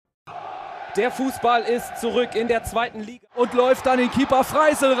Der Fußball ist zurück in der zweiten Liga. Und läuft dann den Keeper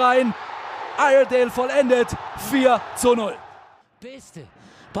Freisel rein. Iredale vollendet 4:0. Beste.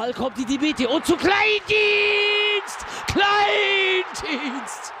 Ball kommt in die Mitte und zu Kleindienst!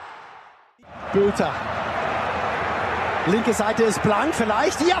 Kleindienst! Bülter. Linke Seite ist blank,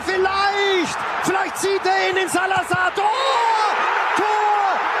 vielleicht? Ja, vielleicht! Vielleicht zieht er ihn in Salazar. Tor!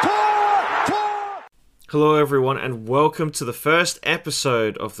 Tor! Tor! Tor! Hello everyone and welcome to the first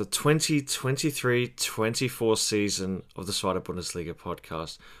episode of the 2023-24 season of the Zweite Bundesliga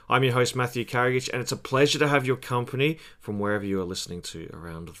podcast. I'm your host Matthew Karagich and it's a pleasure to have your company from wherever you are listening to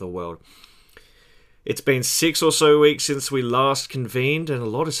around the world. It's been 6 or so weeks since we last convened and a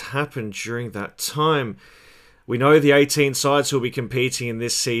lot has happened during that time. We know the 18 sides who will be competing in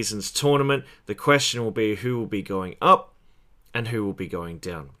this season's tournament. The question will be who will be going up and who will be going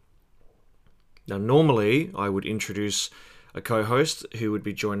down. Now, normally, I would introduce a co-host who would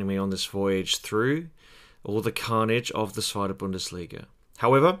be joining me on this voyage through all the carnage of the Zweite Bundesliga.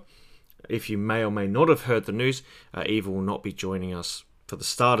 However, if you may or may not have heard the news, Eva will not be joining us for the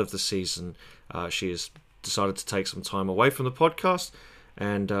start of the season. She has decided to take some time away from the podcast,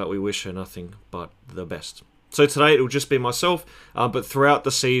 and we wish her nothing but the best. So today it will just be myself, but throughout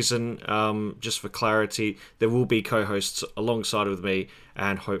the season, just for clarity, there will be co-hosts alongside with me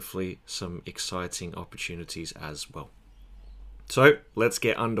and hopefully some exciting opportunities as well. So let's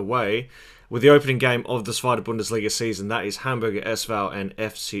get underway with the opening game of the Zweite Bundesliga season. That is Hamburger SV and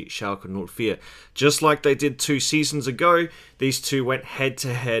FC Schalke 04. Just like they did 2 seasons ago, these two went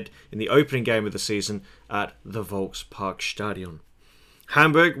head-to-head in the opening game of the season at the Volksparkstadion.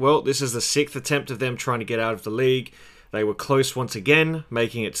 Hamburg, well, this is the 6th attempt of them trying to get out of the league. They were close once again,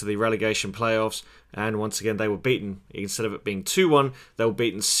 making it to the relegation playoffs, and once again they were beaten. Instead of it being 2-1, they were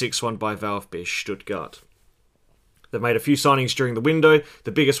beaten 6-1 by VfB Stuttgart. They've made a few signings during the window,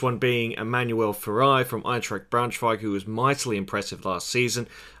 the biggest one being Emmanuel Ferrari from Eintracht Braunschweig, who was mightily impressive last season,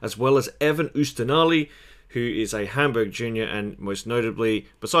 as well as Evan Oostenali, who is a Hamburg junior, and most notably,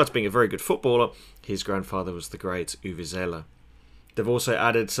 besides being a very good footballer, his grandfather was the great Uwe Seeler. They've also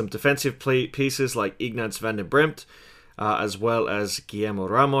added some defensive pieces like Ignaz van den Bremt, as well as Guillermo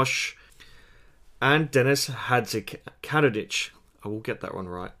Ramos and Denis Hadzikanovic. I will get that one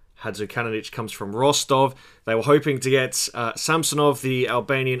right. Hadzikanovic comes from Rostov. They were hoping to get Samsonov, the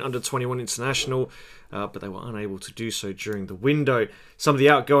Albanian under-21 international, but they were unable to do so during the window. Some of the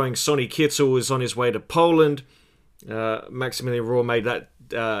outgoing Sonny Kittel is on his way to Poland. Maximilian Rohr made that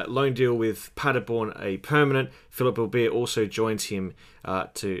loan deal with Paderborn a permanent. Philip Ilbeer also joined him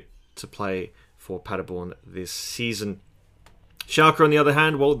to play for Paderborn this season. Schalke, on the other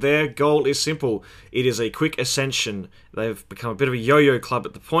hand, well, their goal is simple. It is a quick ascension. They've become a bit of a yo-yo club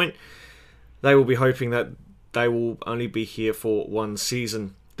at the point. They will be hoping that they will only be here for 1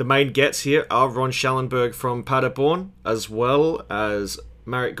 season. The main gets here are Ron Schallenberg from Paderborn, as well as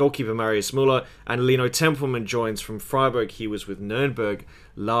goalkeeper Marius Müller, and Lino Tempelmann joins from Freiburg. He was with Nürnberg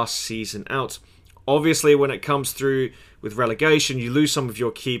last season out. Obviously, when it comes through with relegation, you lose some of your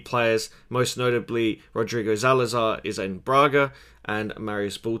key players, most notably Rodrigo Salazar is in Braga, and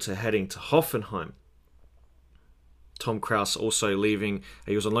Marius Bülter heading to Hoffenheim. Tom Kraus also leaving.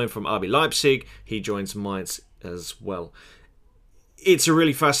 He was on loan from RB Leipzig. He joins Mainz as well. It's a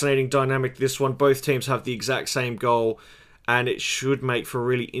really fascinating dynamic, this one. Both teams have the exact same goal, and it should make for a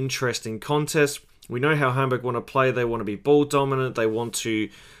really interesting contest. We know how Hamburg want to play. They want to be ball dominant. They want to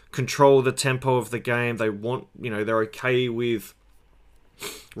control the tempo of the game. They want, they're okay with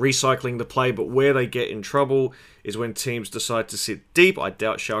recycling the play, but where they get in trouble is when teams decide to sit deep. I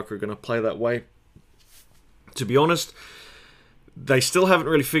doubt Schalke are going to play that way. To be honest, they still haven't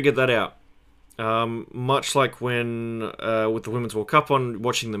really figured that out. Much like when with the Women's World Cup on,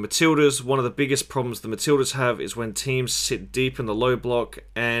 watching the Matildas, one of the biggest problems the Matildas have is when teams sit deep in the low block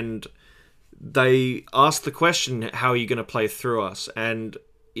and they ask the question, how are you going to play through us? And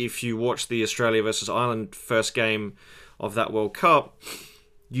if you watch the Australia versus Ireland first game of that World Cup,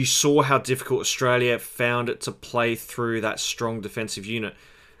 you saw how difficult Australia found it to play through that strong defensive unit.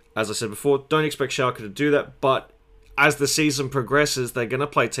 As I said before, don't expect Schalke to do that, but as the season progresses, they're going to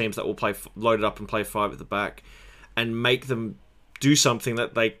play teams that will play loaded up and play 5 at the back and make them do something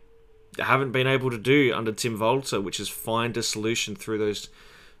that they haven't been able to do under Tim Walter, which is find a solution through those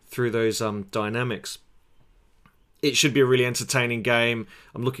dynamics. It should be a really entertaining game.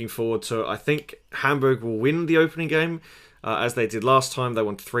 I'm looking forward to it. I think Hamburg will win the opening game, as they did last time. They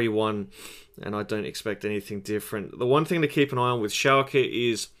won 3-1, and I don't expect anything different. The one thing to keep an eye on with Schalke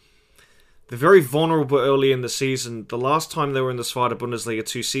is they're very vulnerable early in the season. The last time they were in the Zweite Bundesliga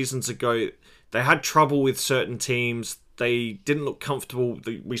 2 seasons ago, they had trouble with certain teams They didn't look comfortable.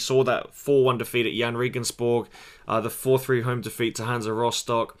 We saw that 4-1 defeat at Jan Regensburg, the 4-3 home defeat to Hansa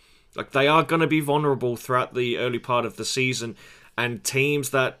Rostock. Like, they are going to be vulnerable throughout the early part of the season, and teams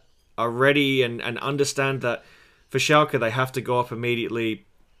that are ready and understand that for Schalke they have to go up immediately.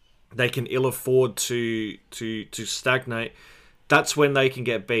 They can ill afford to stagnate. That's when they can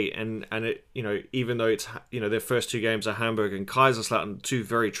get beat, and it, you know, even though it's, you know, their first 2 games are Hamburg and Kaiserslautern, 2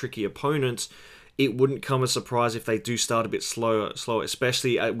 very tricky opponents, it wouldn't come as a surprise if they do start a bit slower,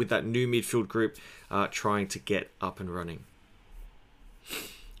 especially with that new midfield group trying to get up and running.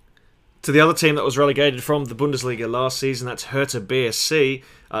 To the other team that was relegated from the Bundesliga last season, that's Hertha BSC.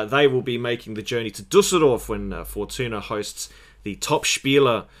 They will be making the journey to Düsseldorf when Fortuna hosts the top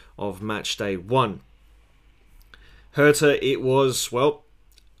Spieler of match day 1. Hertha, it was, well,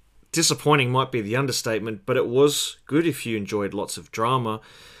 disappointing might be the understatement, but it was good if you enjoyed lots of drama.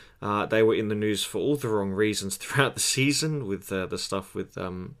 They were in the news for all the wrong reasons throughout the season, with the stuff with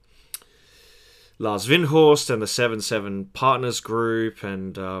Lars Windhorst and the 7-7 Partners Group,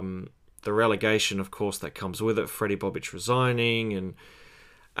 and the relegation, of course, that comes with it, Freddy Bobic resigning,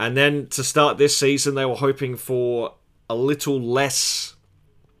 and then to start this season, they were hoping for a little less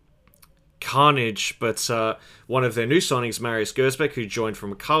carnage, but one of their new signings, Marius Gersbeck, who joined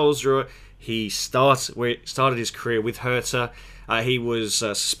from Karlsruhe, he started his career with Hertha. He was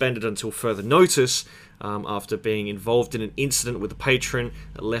suspended until further notice after being involved in an incident with a patron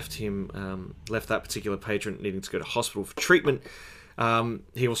that left that particular patron needing to go to hospital for treatment.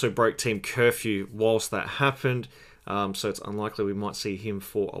 He also broke team curfew whilst that happened, so it's unlikely we might see him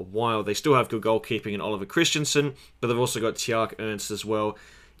for a while. They still have good goalkeeping in Oliver Christensen, but they've also got Tjark Ernst as well,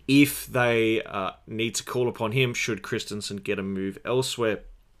 if they need to call upon him should Christensen get a move elsewhere.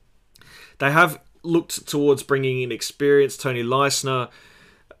 They have looked towards bringing in experience. Tony Leisner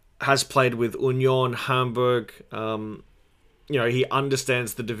has played with Union, Hamburg. You know, he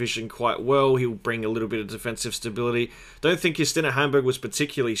understands the division quite well. He'll bring a little bit of defensive stability. Don't think his stint at Hamburg was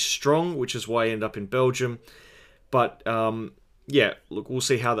particularly strong, which is why he ended up in Belgium. But yeah, look, we'll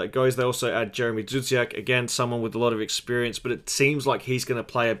see how that goes. They also add Jeremy Dudziak, again, someone with a lot of experience, but it seems like he's going to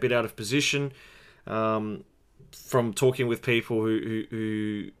play a bit out of position. From talking with people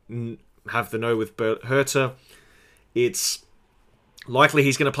who have the know with Hertha, it's likely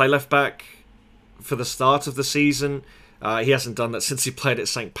he's going to play left back for the start of the season. He hasn't done that since he played at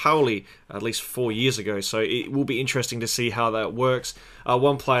St. Pauli at least 4 years ago, so it will be interesting to see how that works.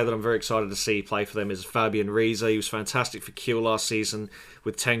 One player that I'm very excited to see play for them is Fabian Riese. He was fantastic for Kiel last season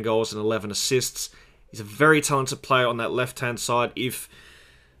with 10 goals and 11 assists. He's a very talented player on that left-hand side. If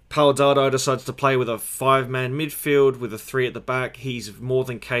Paul Dardai decides to play with a 5-man midfield with a 3 at the back, he's more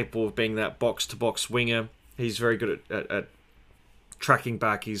than capable of being that box-to-box winger. He's very good at tracking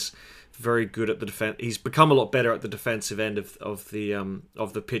back. He's very good at the defense. He's become a lot better at the defensive end of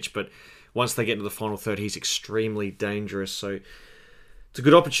the pitch, but once they get into the final third, he's extremely dangerous. So it's a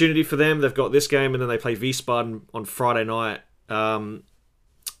good opportunity for them. They've got this game, and then they play Wiesbaden on Friday night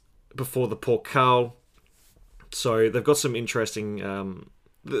before the Pokal. So they've got some interesting.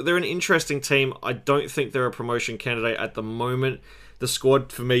 They're an interesting team. I don't think they're a promotion candidate at the moment. The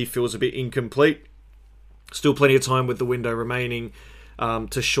squad for me feels a bit incomplete. Still plenty of time with the window remaining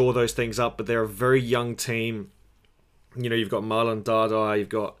to shore those things up, but they're a very young team. You know, you've got Marlon Dardai, you've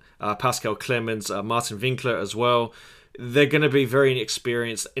got Pascal Clemens, Martin Winkler as well. They're going to be very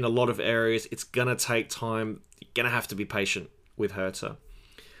inexperienced in a lot of areas. It's going to take time. You're going to have to be patient with Hertha.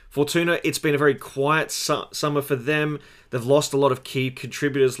 Fortuna, it's been a very quiet summer for them. They've lost a lot of key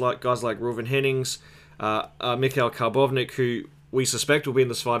contributors, like guys like Ruven Hennings, Mikhail Karbovnik, who we suspect will be in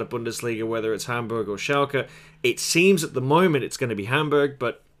the Zweite Bundesliga, whether it's Hamburg or Schalke. It seems at the moment it's going to be Hamburg,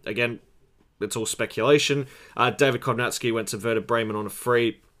 but again, it's all speculation. David Kodnatsky went to Werder Bremen on a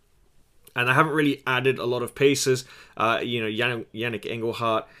free, and they haven't really added a lot of pieces. Yannick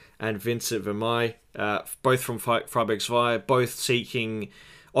Engelhardt and Vincent Vermeij, both from Freiburg 2, both seeking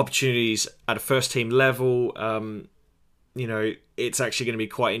opportunities at a first-team level. It's actually going to be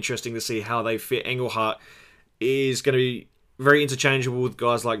quite interesting to see how they fit. Engelhardt is going to be very interchangeable with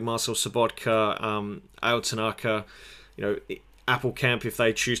guys like Marcel Sobotka, Ayo Tanaka, Appelkamp. If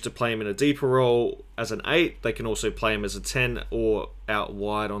they choose to play him in a deeper role as an 8, they can also play him as a 10 or out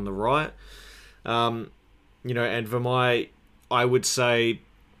wide on the right. And Vermeij, I would say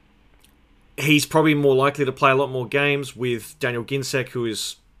he's probably more likely to play a lot more games with Daniel Ginczek, who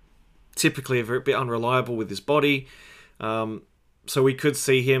is typically a bit unreliable with his body. So we could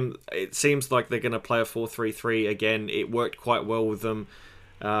see him. It seems like they're going to play a 4-3-3 again. It worked quite well with them.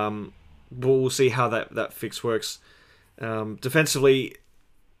 But we'll see how that fix works. Defensively,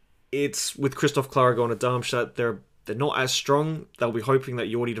 it's with Christoph Klara going to Darmstadt. They're a they're not as strong. They'll be hoping that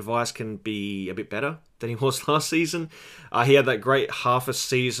Jordi de Vries can be a bit better than he was last season. He had that great half a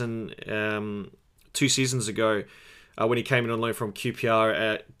season 2 seasons ago when he came in on loan from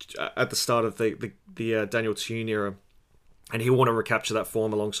QPR at the start of the Daniel Thune era. And he'll want to recapture that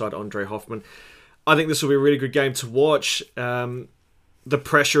form alongside Andre Hoffman. I think this will be a really good game to watch. The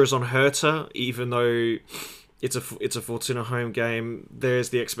pressure is on Hertha, even though it's a Fortuna home game. There's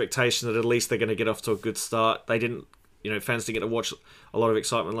the expectation that at least they're going to get off to a good start. They didn't, fans didn't get to watch a lot of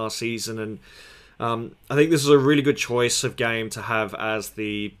excitement last season, and I think this is a really good choice of game to have as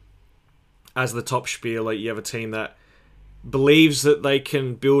the top spiel. Like, you have a team that believes that they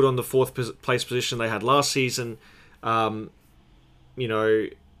can build on the fourth place position they had last season, and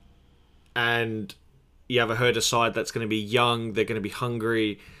you have a Hertha side that's going to be young, they're going to be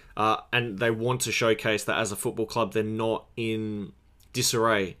hungry, and they want to showcase that as a football club they're not in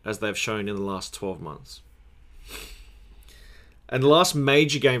disarray as they've shown in the last 12 months. And the last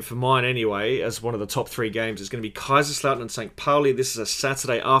major game for mine anyway, as one of the top 3 games, is going to be Kaiserslautern and St. Pauli. This is a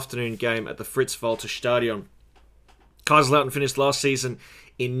Saturday afternoon game at the Fritz-Walter Stadion. Kaiserslautern finished last season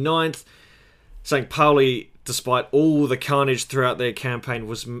in 9th. St. Pauli, despite all the carnage throughout their campaign,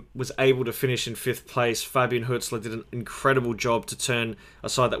 was able to finish in 5th place. Fabian Hürzeler did an incredible job to turn a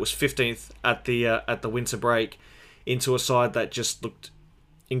side that was 15th at the winter break into a side that just looked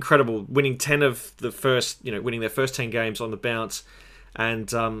incredible, winning 10 of the first, winning their first 10 games on the bounce, and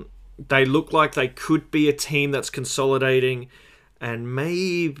they look like they could be a team that's consolidating, and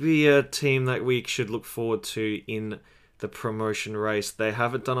maybe a team that we should look forward to in the promotion race. They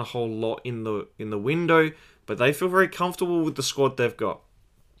haven't done a whole lot in the window, but they feel very comfortable with the squad they've got.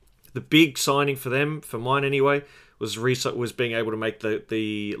 The big signing for them, for mine anyway, was being able to make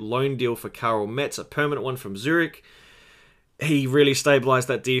the loan deal for Karel Metz, a permanent one from Zurich. He really stabilised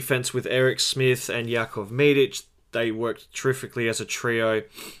that defence with Eric Smith and Jakov Medic. They worked terrifically as a trio,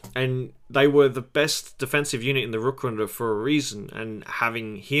 and they were the best defensive unit in the Rückrunde for a reason, and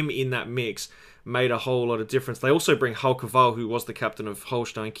having him in that mix made a whole lot of difference. They also bring Hauke Wahl, who was the captain of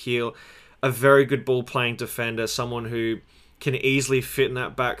Holstein Kiel, a very good ball-playing defender, someone who can easily fit in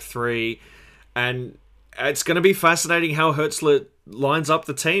that back 3, and it's going to be fascinating how Hürzeler lines up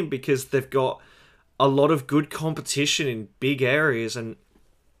the team, because they've got a lot of good competition in big areas, and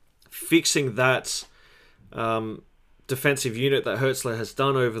fixing that defensive unit that Hürzeler has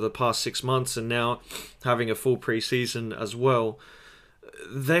done over the past 6 months, and now having a full pre-season as well,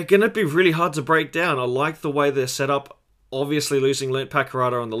 they're going to be really hard to break down. I like the way they're set up. Obviously, losing Lent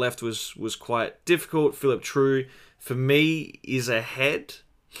Pakarada on the left was quite difficult. Philip True, for me, is ahead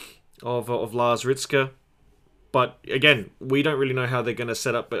of Lars Ritzke. But again, we don't really know how they're going to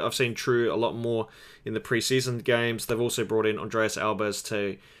set up, but I've seen True a lot more in the pre-season games. They've also brought in Andreas Albers,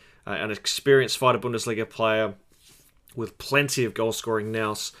 to an experienced fighter Bundesliga player with plenty of goal-scoring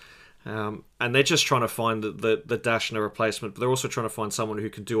nous. And they're just trying to find the Daschner replacement, but they're also trying to find someone who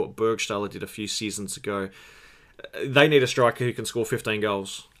can do what Burgstaller did a few seasons ago. They need a striker who can score 15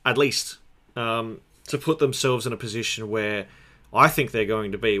 goals, at least, to put themselves in a position where I think they're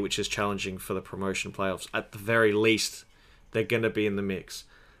going to be, which is challenging for the promotion playoffs. At the very least, they're going to be in the mix.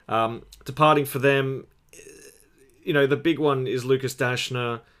 Departing for them, the big one is Lucas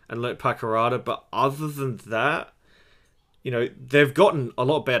Daschner and Lent Pakarada, but other than that, they've gotten a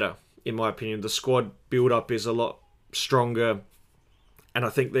lot better, in my opinion. The squad build-up is a lot stronger, and I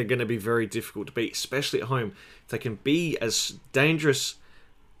think they're going to be very difficult to beat, especially at home. If they can be as dangerous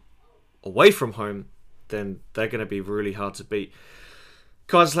away from home, then they're going to be really hard to beat.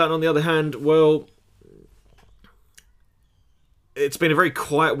 Kaiserslautern, on the other hand, well, it's been a very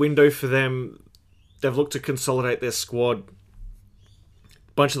quiet window for them. They've looked to consolidate their squad.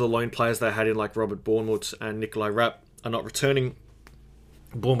 A bunch of the lone players they had in, like Robert Bornmuth and Nikolai Rapp, are not returning.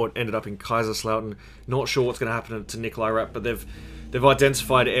 Bornmuth ended up in Kaiserslautern. Not sure what's going to happen to Nikolai Rapp, but they've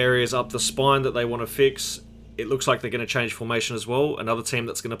identified areas up the spine that they want to fix. It looks like they're going to change formation as well. Another team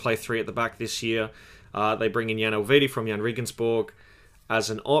that's going to play 3 at the back this year. They bring in Jan Elvedi from Jan Regensburg as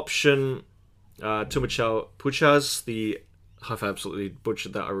an option. Tumichal Puchas, I've absolutely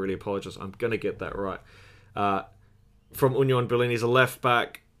butchered that. I really apologise. I'm going to get that right. From Union Berlin, he's a left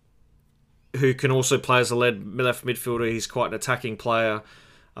back who can also play as a left midfielder. He's quite an attacking player.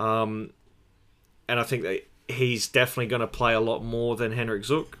 And I think that he's definitely going to play a lot more than Henrik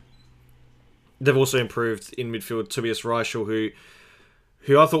Zuck. They've also improved in midfield Tobias Reichel,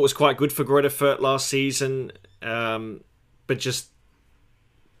 who I thought was quite good for Greuther Fürth last season, but just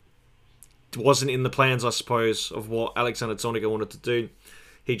wasn't in the plans, I suppose, of what Alexander Zorniger wanted to do.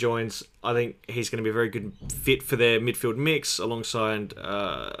 He joins. I think he's going to be a very good fit for their midfield mix alongside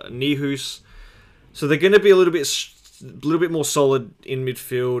Nihus. So they're going to be a little bit more solid in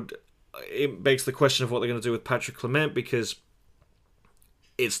midfield. It begs the question of what they're going to do with Patrick Clement, because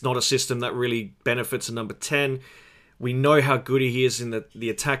it's not a system that really benefits a number 10. We know how good he is in the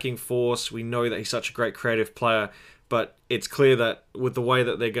attacking force. We know that he's such a great creative player. But it's clear that with the way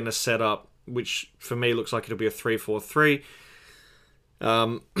that they're going to set up, which for me looks like it'll be a 3-4-3,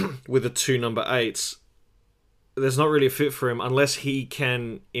 with the 2 number 8s, there's not really a fit for him unless he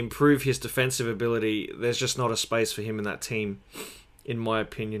can improve his defensive ability. There's just not a space for him in that team, in my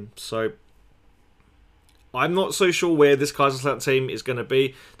opinion. So I'm not so sure where this Kaiserslautern team is going to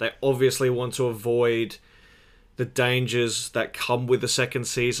be. They obviously want to avoid the dangers that come with the second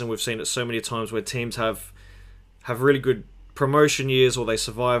season. We've seen it so many times where teams have really good promotion years, or they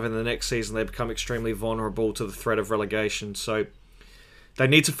survive, and the next season they become extremely vulnerable to the threat of relegation. So they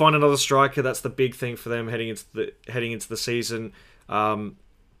need to find another striker. That's the big thing for them heading into the season.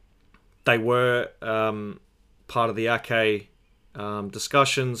 They were part of the Ake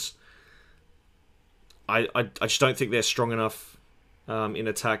discussions. I just don't think they're strong enough in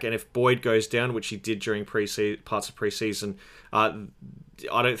attack. And if Boyd goes down, which he did during parts of pre-season, I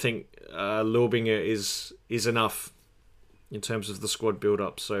don't think Lurbinger is enough in terms of the squad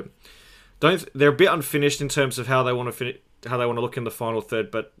build-up. So they're a bit unfinished in terms of how they want to look in the final third,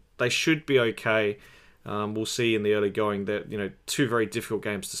 but they should be okay. We'll see in the early going. They're 2 very difficult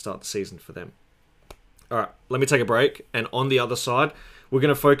games to start the season for them. All right, let me take a break, and on the other side, we're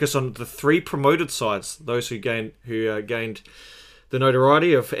going to focus on the 3 promoted sides, those who gained the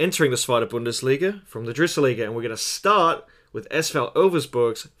notoriety of entering the Zweite Bundesliga from the Liga, and we're going to start with SV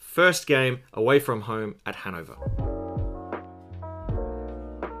Elversberg's first game away from home at Hanover.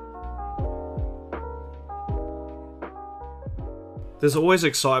 There's always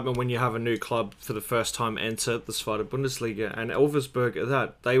excitement when you have a new club for the first time enter the Zweite Bundesliga, and Elversberg are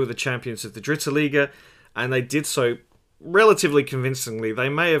that. They were the champions of the Liga, and they did so relatively convincingly. They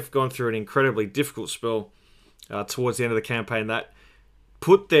may have gone through an incredibly difficult spell towards the end of the campaign that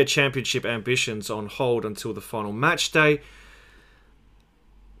put their championship ambitions on hold until the final match day.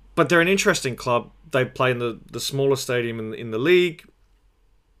 But they're an interesting club. They play in the smaller stadium in the league,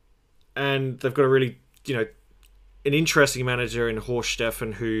 and they've got a really, an interesting manager in Horst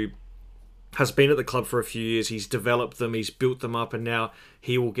Steffen, who has been at the club for a few years. He's developed them, he's built them up, and now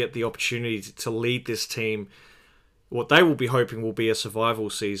he will get the opportunity to lead this team. What they will be hoping will be a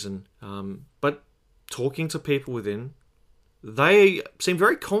survival season. But talking to people within, they seem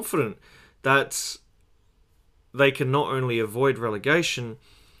very confident that they can not only avoid relegation,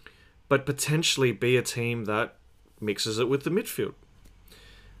 but potentially be a team that mixes it with the midfield.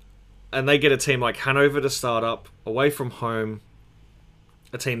 And they get a team like Hanover to start up, away from home,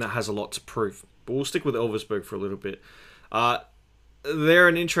 a team that has a lot to prove. But we'll stick with Elversberg for a little bit. They're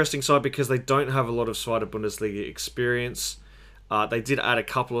an interesting side because they don't have a lot of Zweite Bundesliga experience. They did add a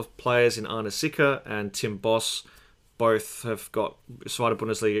couple of players in Arne Sicker and Tim Boss. Both have got Zweite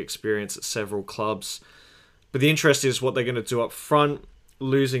Bundesliga experience at several clubs. But the interest is what they're going to do up front.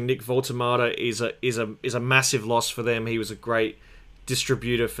 Losing Nick Voltemade is a massive loss for them. He was a great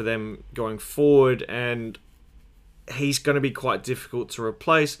distributor for them going forward, and he's going to be quite difficult to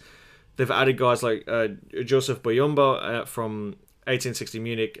replace. They've added guys like Josef Boyomba from 1860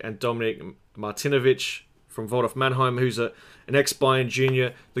 Munich and Dominik Martinovic from Waldorf Mannheim, who's an ex-Bayern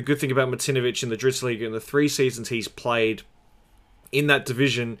junior. The good thing about Martinovic in the Liga, in the 3 seasons he's played in that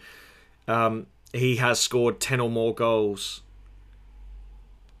division, he has scored 10 or more goals,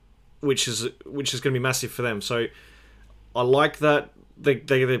 which is going to be massive for them. So I like that. They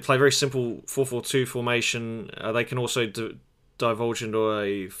play very simple 4-4-2 formation. They can also divulge into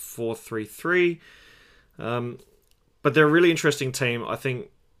a 4-3-3. But they're a really interesting team. I think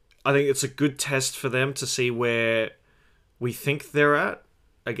it's a good test for them to see where we think they're at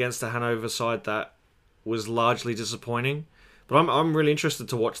against a Hanover side that was largely disappointing. But I'm really interested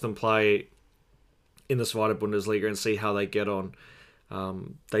to watch them play in the Zweite Bundesliga and see how they get on.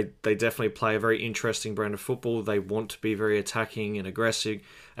 They definitely play a very interesting brand of football. They want to be very attacking and aggressive,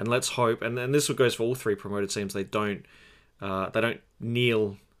 and let's hope. And this goes for all 3 promoted teams. They don't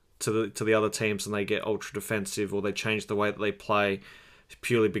kneel to the other teams and they get ultra defensive, or they change the way that they play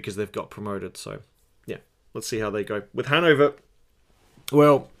purely because they've got promoted. So yeah, let's see how they go with Hanover.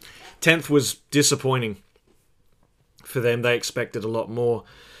 Well, 10th was disappointing for them. They expected a lot more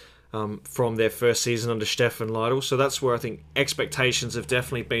from their first season under Stefan Leitl. So that's where I think expectations have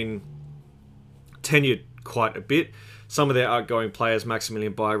definitely been tenured quite a bit. Some of their outgoing players,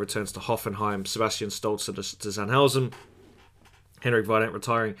 Maximilian Bayer returns to Hoffenheim, Sebastian Stolzer to Sandhausen, Henrik Weidant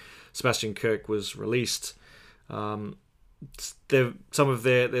retiring, Sebastian Kirk was released. Some of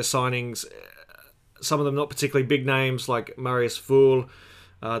their signings some of them not particularly big names like Marius Vull.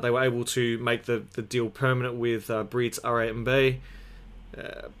 They were able to make the deal permanent with Brits R8MB.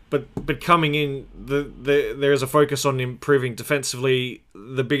 But coming in, there is a focus on improving defensively.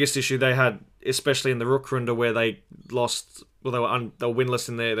 The biggest issue they had, especially in the Rückrunde, where they lost, well, they were winless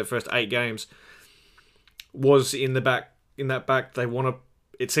in their first 8 games, was in the back. In that back,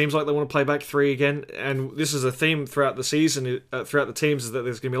 it seems like they want to play back 3 again, and this is a theme throughout the season, throughout the teams, is that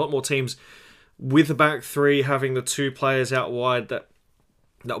there's going to be a lot more teams with the back 3 having the 2 players out wide that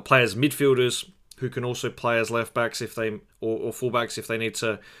will play as midfielders, who can also play as left backs if they or full backs if they need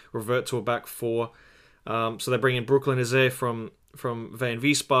to revert to a back 4. So they bring in Brooklyn Izé from Van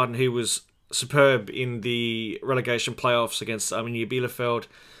Wiesbaden, who was superb in the relegation playoffs against Arminia Bielefeld.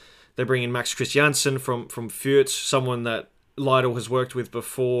 They bring in Max Christiansen from Fürth, someone that Leidl has worked with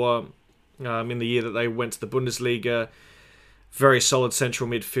before in the year that they went to the Bundesliga. Very solid central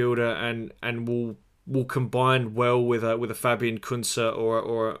midfielder and will combine well with a Fabian Kunze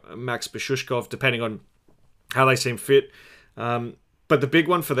or a Max Beschushkov, depending on how they seem fit. But the big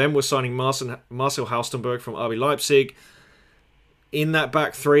one for them was signing Marcel Haustenberg from RB Leipzig. In that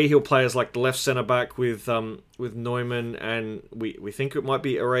back 3, he'll play as like the left centre back with Neumann, and we think it might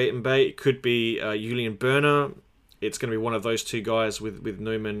be Array Mbaye. It could be Julian Berner. It's going to be one of those 2 guys with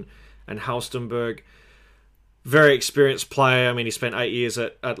Neumann and Haustenberg. Very experienced player. I mean, he spent 8 years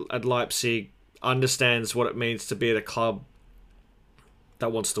at Leipzig. Understands what it means to be at a club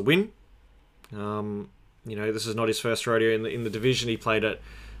that wants to win. This is not his first rodeo in the division. He played at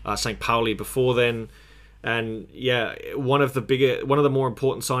St. Pauli before then. And yeah, one of the more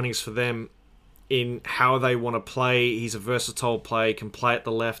important signings for them in how they want to play. He's a versatile player, can play at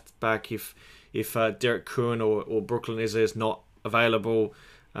the left back if Derek Kuhn or Brooklyn is not available.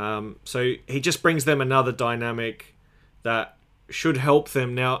 So he just brings them another dynamic that should help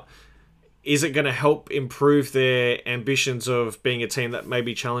them. Now, is it going to help improve their ambitions of being a team that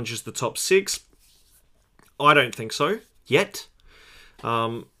maybe challenges the top 6? I don't think so yet.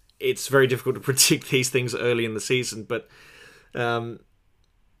 It's very difficult to predict these things early in the season, but I'm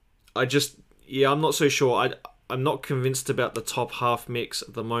not so sure. I'm not convinced about the top half mix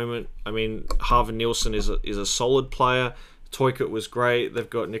at the moment. I mean, Harvey Nielsen is a solid player. Toykert was great. They've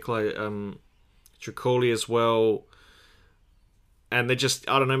got Nikolai Tricoli as well. And they just,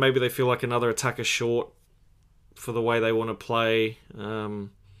 I don't know, maybe they feel like another attacker short for the way they want to play. I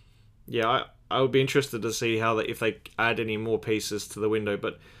would be interested to see if they add any more pieces to the window.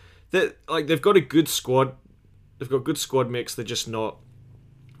 But they've got a good squad. They've got good squad mix. They're just not.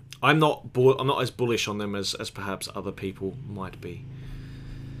 I'm not as bullish on them as perhaps other people might be.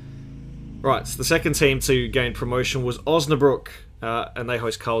 Right, so the second team to gain promotion was Osnabrück, and they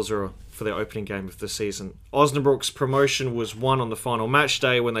host Karlsruhe for their opening game of the season. Osnabrück's promotion was won on the final match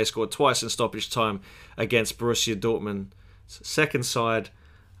day when they scored twice in stoppage time against Borussia Dortmund, second side,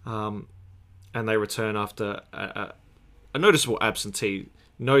 and they return after a noticeable absentee.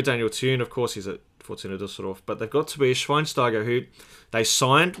 No Daniel Thune, of course, he's at Fortuna Düsseldorf, but they've got Tobias Schweinsteiger, who they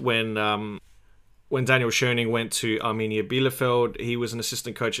signed when Daniel Schöning went to Arminia Bielefeld. He was an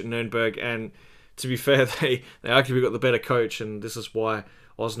assistant coach at Nuremberg, and to be fair, they arguably got the better coach, and this is why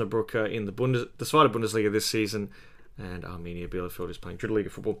Osnabrück are in the Zweite Bundesliga this season, and Arminia Bielefeld is playing Dritte Liga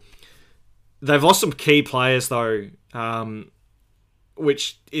football. They've lost some key players, though,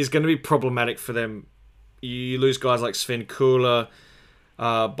 which is going to be problematic for them. You lose guys like Sven Kuhler,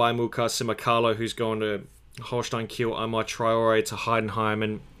 Baimuka Simakalo, who's going to Holstein Kiel, Amar Traore to Heidenheim,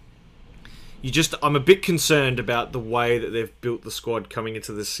 and I'm a bit concerned about the way that they've built the squad coming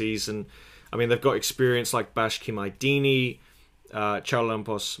into this season. I mean, they've got experience like Bash Kimaidini,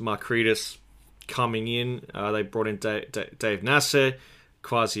 Charalampos Markridis coming in. They brought in Dave Nasser,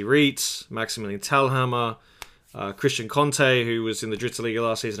 Kwasi Reitz, Maximilian Thalhammer, Christian Conte, who was in the Dritte Liga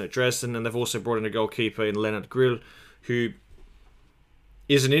last season at Dresden, and they've also brought in a goalkeeper in Lennart Grill, who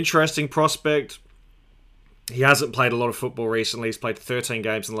is an interesting prospect. He hasn't played a lot of football recently. He's played 13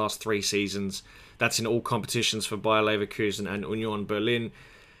 games in the last 3 seasons. That's in all competitions for Bayer Leverkusen and Union Berlin.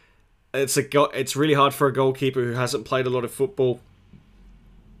 It's really hard for a goalkeeper who hasn't played a lot of football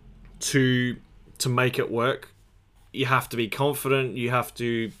to make it work. You have to be confident. You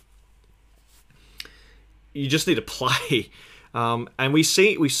just need to play. And we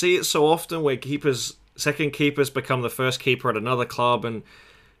see it so often where second keepers become the first keeper at another club, and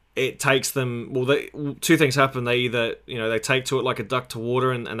it takes them, two things happen. They either, they take to it like a duck to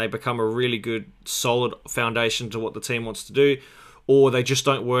water and they become a really good, solid foundation to what the team wants to do, or they just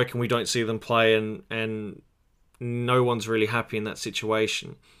don't work and we don't see them play, and no one's really happy in that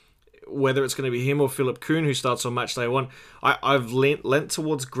situation. Whether it's going to be him or Philip Kuhn, who starts on match day 1, I've lent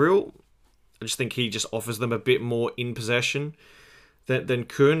towards Grill. I just think he just offers them a bit more in possession than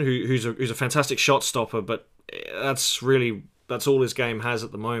Kuhn, who's a fantastic shot stopper, but that's all his game has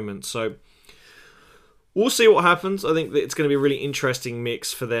at the moment. So we'll see what happens. I think that it's going to be a really interesting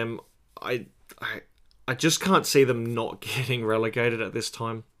mix for them. I just can't see them not getting relegated at this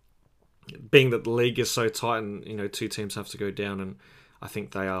time, being that the league is so tight and, you know, 2 teams have to go down, and I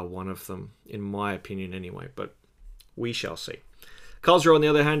think they are one of them, in my opinion anyway, but we shall see. Karlsruhe, on the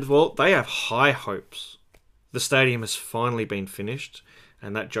other hand, well, they have high hopes. The stadium has finally been finished,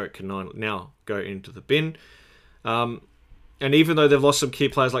 and that joke can now go into the bin. And even though they've lost some key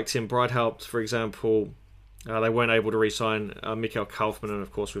players like Tim Breithaupt, for example, they weren't able to re-sign Mikhail Kaufmann, and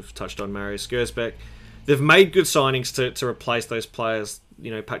of course we've touched on Marius Gersbeck. They've made good signings to replace those players. You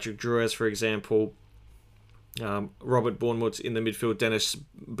know, Patrick Druers, for example, Robert Bornmuth in the midfield, Dennis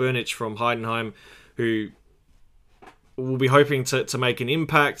Burnich from Heidenheim, who will be hoping to make an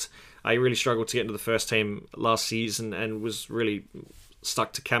impact. He really struggled to get into the first team last season and was really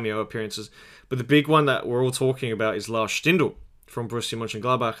stuck to cameo appearances. But the big one that we're all talking about is Lars Stindl from Borussia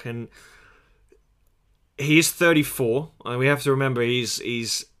Mönchengladbach, and he is 34, and we have to remember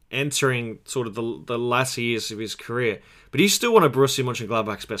he's entering sort of the latter years of his career, but he's still one of Borussia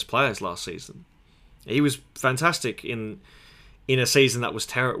Mönchengladbach's best players last season. He was fantastic in a season that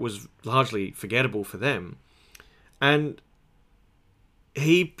was largely forgettable for them, and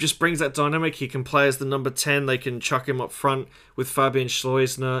he just brings that dynamic. He can play as the number 10. They can chuck him up front with Fabian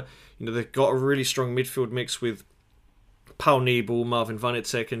Schleusner. You know, they've got a really strong midfield mix with Paul Niebel, Marvin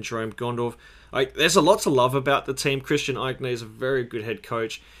Vanecek, and Jerome Gondorf. There's a lot to love about the team. Christian Eichner is a very good head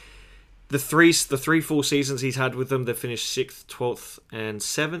coach. The three full seasons he's had with them, they've finished 6th, 12th, and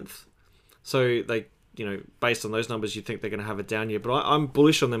 7th. So they, you know, based on those numbers, you'd think they're going to have a down year. But I'm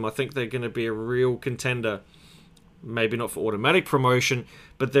bullish on them. I think they're going to be a real contender. Maybe not for automatic promotion,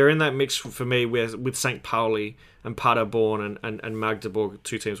 but they're in that mix for me with St. Pauli and Paderborn and Magdeburg,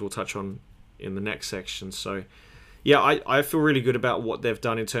 2 teams we'll touch on in the next section. So, yeah, I feel really good about what they've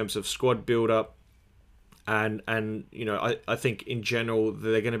done in terms of squad build-up. And you know, I think in general,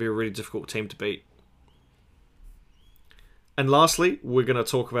 they're going to be a really difficult team to beat. And lastly, we're going to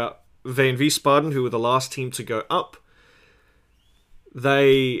talk about Wien Wiesbaden, who were the last team to go up.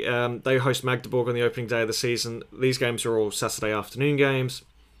 They host Magdeburg on the opening day of the season. These games are all Saturday afternoon games.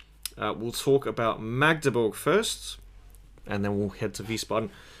 We'll talk about Magdeburg first, and then we'll head to Wiesbaden.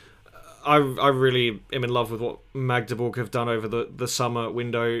 I really am in love with what Magdeburg have done over the summer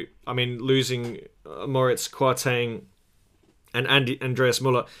window. I mean, losing Moritz Kwarteng and Andreas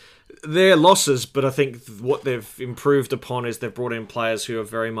Müller, they're losses, but I think what they've improved upon is they've brought in players who are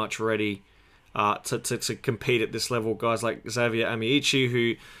very much ready to compete at this level. Guys like Xavier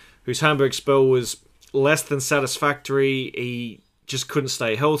Amiichi, whose Hamburg spell was less than satisfactory. He just couldn't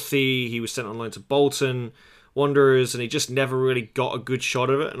stay healthy. He was sent on loan to Bolton Wanderers, and he just never really got a good shot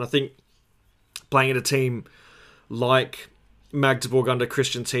of it. And I think playing at a team like Magdeburg under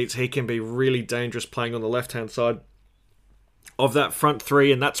Christian Tietz, he can be really dangerous playing on the left-hand side of that front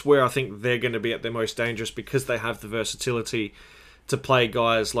three, and that's where I think they're going to be at their most dangerous, because they have the versatility to play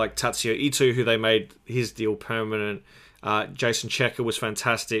guys like Tatsuya Ito, who they made his deal permanent. Jason Checker was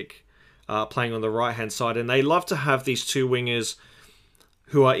fantastic playing on the right-hand side, and they love to have these 2 wingers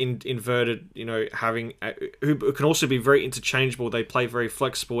who are inverted, you know, who can also be very interchangeable. They play very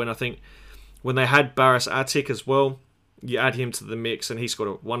flexible, and I think when they had Baris Atik as well, you add him to the mix, and he scored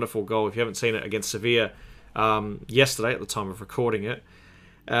a wonderful goal. If you haven't seen it, against Sevilla yesterday at the time of recording it.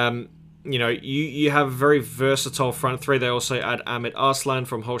 You know, you have a very versatile front three. They also add Ahmed Arslan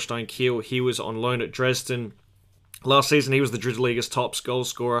from Holstein Kiel. He was on loan at Dresden. Last season, he was the Drittliga's top goal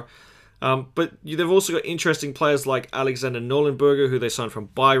scorer. But they've also got interesting players like Alexander Nollenberger, who they signed from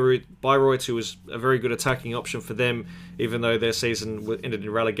Bayreuth, who was a very good attacking option for them, even though their season ended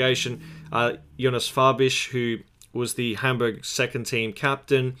in relegation. Jonas Fabisch, who was the Hamburg second-team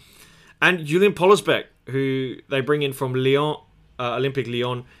captain. And Julian Pollersbeck, who they bring in from Lyon, Olympique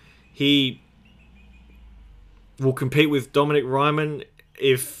Lyon. He will compete with Dominic Ryman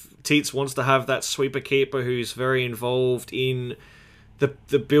if Tietz wants to have that sweeper keeper who's very involved in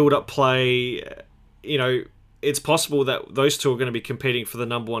the build-up play. You know, it's possible that those two are going to be competing for the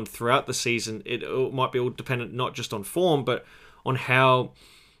number 1 throughout the season. It might be all dependent not just on form, but on how,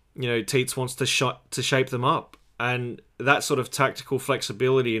 you know, Tietz wants to shape them up. And that sort of tactical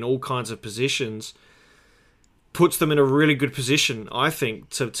flexibility in all kinds of positions puts them in a really good position, I think,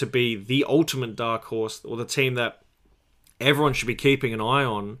 to be the ultimate dark horse, or the team that everyone should be keeping an eye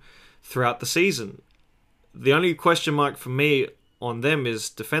on throughout the season. The only question mark for me on them is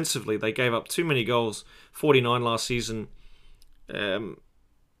defensively. They gave up too many goals, 49 last season.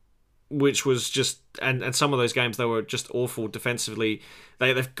 which was just and some of those games they were just awful defensively.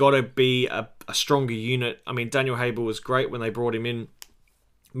 They've got to be a stronger unit. I mean, Daniel Habel was great when they brought him in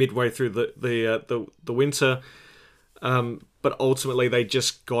midway through the winter, but ultimately they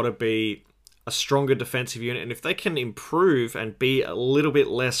just got to be a stronger defensive unit. And if they can improve and be a little bit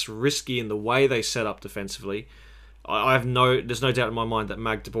less risky in the way they set up defensively, there's no doubt in my mind that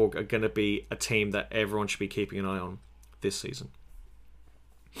Magdeburg are going to be a team that everyone should be keeping an eye on this season.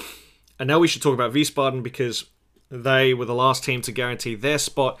 And now we should talk about Wiesbaden, because they were the last team to guarantee their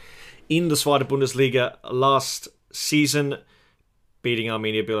spot in the Zweite Bundesliga last season, beating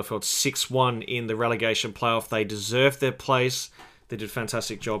Arminia Bielefeld 6-1 in the relegation playoff. They deserved their place. They did a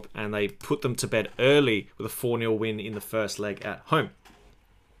fantastic job, and they put them to bed early with a 4-0 win in the first leg at home.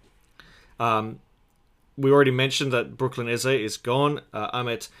 We already mentioned that Brooklyn Eze is gone.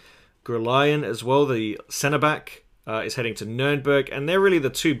 Ahmet Gurlayan as well, the centre-back, is heading to Nuremberg, and they're really the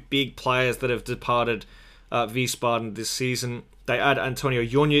two big players that have departed Wiesbaden this season. They add Antonio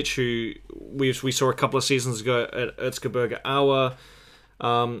Jonic, who we saw a couple of seasons ago at Erzgebirge Aue.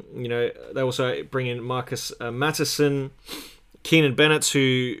 They also bring in Marcus Matteson, Keenan Bennett,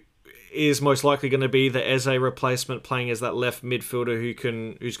 who is most likely going to be the Eze replacement, playing as that left midfielder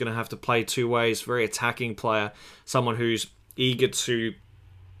who's going to have to play two ways. Very attacking player, someone who's eager to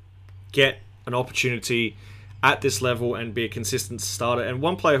get an opportunity at this level and be a consistent starter. And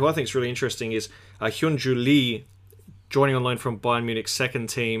one player who I think is really interesting is Hyunju Lee, joining on loan from Bayern Munich's second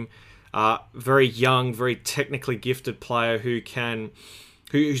team. Very young, very technically gifted player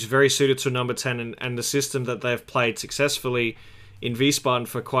who's very suited to number 10, and the system that they've played successfully in Wiesbaden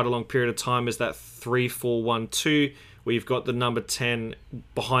for quite a long period of time is that 3-4-1-2, where you've got the number 10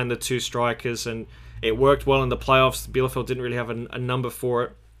 behind the two strikers, and it worked well in the playoffs. Bielefeld didn't really have a number for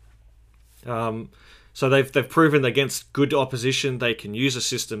it. So they've proven against good opposition they can use a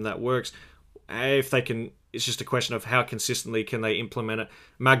system that works. If they can, it's just a question of how consistently can they implement it.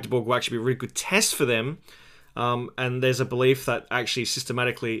 Magdeburg will actually be a really good test for them. And there's a belief that actually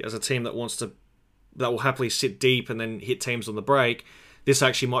systematically, as a team that will happily sit deep and then hit teams on the break, this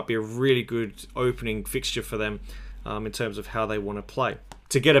actually might be a really good opening fixture for them in terms of how they want to play.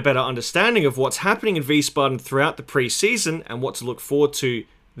 To get a better understanding of what's happening in Wiesbaden throughout the pre-season and what to look forward to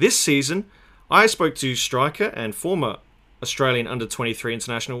this season, I spoke to striker and former Australian under-23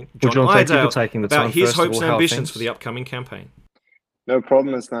 international John Iredale about his hopes and ambitions for the upcoming campaign. No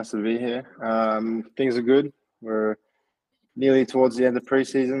problem. It's nice to be here. Things are good. We're nearly towards the end of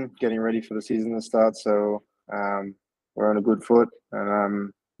pre-season, getting ready for the season to start. So we're on a good foot, and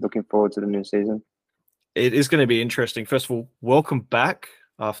I'm looking forward to the new season. It is going to be interesting. First of all, welcome back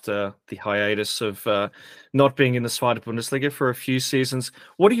after the hiatus of not being in the Zweite Bundesliga for a few seasons.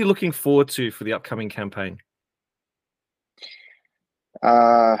 What are you looking forward to for the upcoming campaign?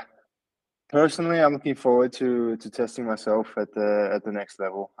 Personally, I'm looking forward to testing myself at the next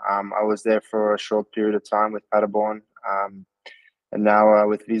level. I was there for a short period of time with Paderborn, and now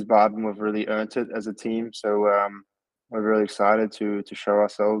with Wiesbaden, we've really earned it as a team. So we're really excited to show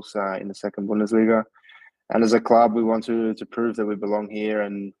ourselves in the second Bundesliga. And as a club, we want to prove that we belong here,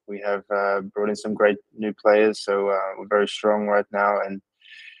 and we have brought in some great new players. So we're very strong right now, and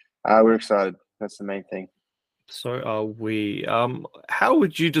we're excited. That's the main thing. So are we. How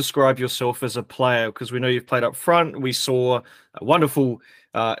would you describe yourself as a player? Because we know you've played up front. We saw a wonderful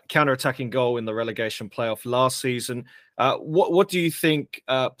counter-attacking goal in the relegation playoff last season. What do you think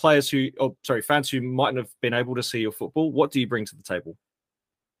fans who mightn't have been able to see your football, what do you bring to the table?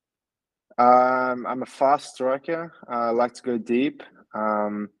 I'm a fast striker. I like to go deep.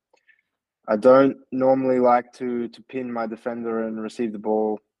 I don't normally like to pin my defender and receive the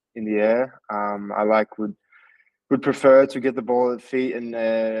ball in the air. Would prefer to get the ball at feet and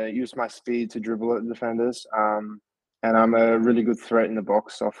use my speed to dribble at the defenders. And I'm a really good threat in the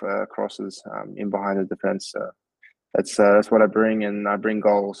box off crosses in behind the defense. So that's what I bring, and I bring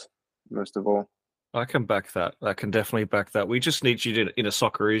goals most of all. I can back that. I can definitely back that. We just need you in a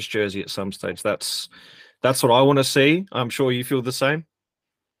Socceroos jersey at some stage. That's what I want to see. I'm sure you feel the same.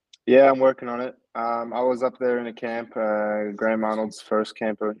 Yeah, I'm working on it. I was up there in a camp, Graham Arnold's first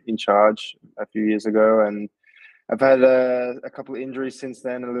camp in charge a few years ago, and I've had a couple of injuries since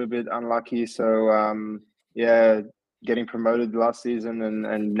then, a little bit unlucky. So, getting promoted last season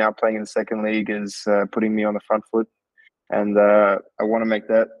and now playing in the second league is putting me on the front foot. And I want to make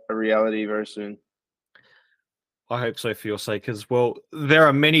that a reality very soon. I hope so for your sake as well. There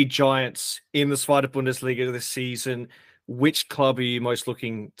are many giants in the Zweite Bundesliga this season. Which club are you most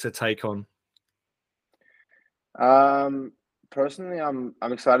looking to take on? Personally, I'm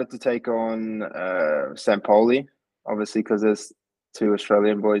excited to take on St. Pauli, obviously, because there's two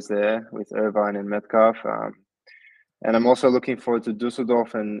Australian boys there with Irvine and Metcalf. And I'm also looking forward to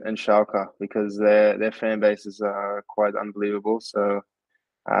Dusseldorf and Schalke because their fan bases are quite unbelievable. So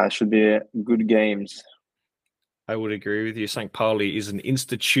it should be good games. I would agree with you. St. Pauli is an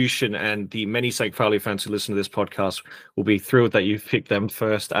institution, and the many St. Pauli fans who listen to this podcast will be thrilled that you've picked them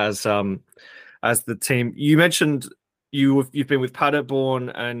first as the team. You mentioned you've been with Paderborn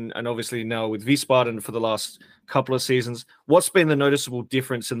and obviously now with Wiesbaden for the last couple of seasons. What's been the noticeable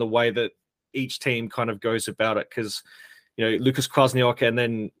difference in the way that each team kind of goes about it? Because Lucas Kwasniok and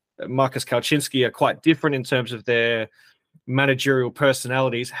then Marcus Kauczynski are quite different in terms of their managerial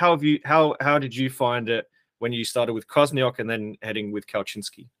personalities. How did you find it when you started with Kwasniok and then heading with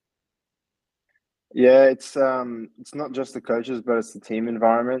Kauczynski? Yeah, it's not just the coaches, but it's the team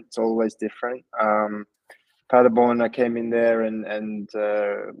environment. It's always different. Paderborn, I came in there and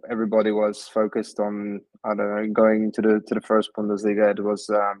everybody was focused on, I don't know, going to the first Bundesliga. It was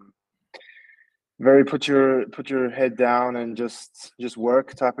very put your head down and just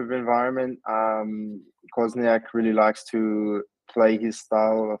work type of environment. Kwasniak really likes to play his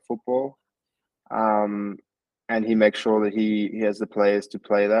style of football. And he makes sure that he has the players to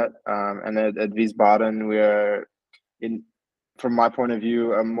play that. And at Wiesbaden, we're from my point of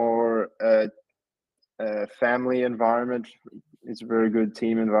view, a more family environment. It's a very good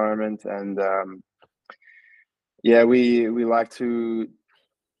team environment, and we like to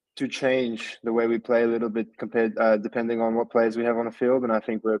change the way we play a little bit compared depending on what players we have on the field, and I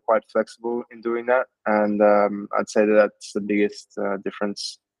think we're quite flexible in doing that. And I'd say that's the biggest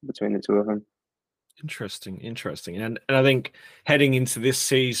difference between the two of them. Interesting. And I think heading into this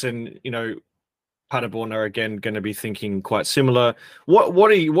season, Paderborn are again going to be thinking quite similar.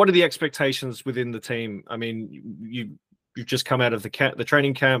 What are the expectations within the team? I mean, you've just come out of the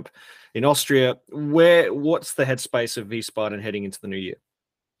training camp in Austria. What's the headspace of Wiesbaden heading into the new year?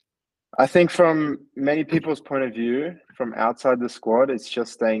 I think from many people's point of view, from outside the squad, it's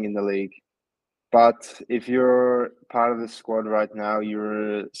just staying in the league. But if you're part of the squad right now,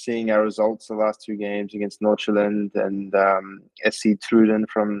 you're seeing our results the last two games against Nordsjælland and SC Truden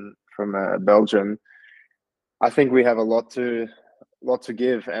from Belgium. I think we have a lot to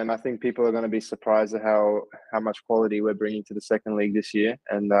give, and I think people are going to be surprised at how much quality we're bringing to the second league this year.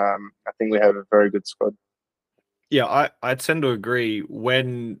 And I think we have a very good squad. Yeah, I tend to agree.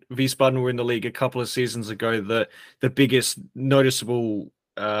 When Wiesbaden were in the league a couple of seasons ago, the biggest noticeable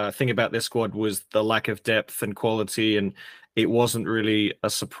thing about their squad was the lack of depth and quality, and it wasn't really a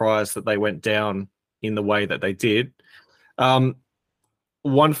surprise that they went down in the way that they did.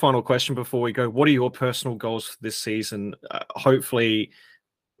 One final question before we go. What are your personal goals for this season? Hopefully,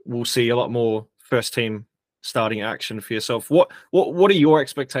 we'll see a lot more first team starting action for yourself. What are your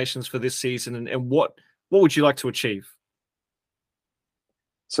expectations for this season, and what would you like to achieve?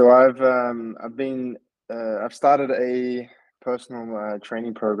 So I've started a personal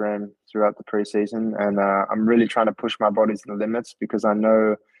training program throughout the preseason, and I'm really trying to push my body to the limits because I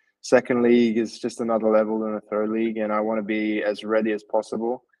know second league is just another level than the third league, and I want to be as ready as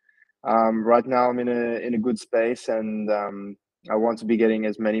possible. Right now I'm in a good space, and I want to be getting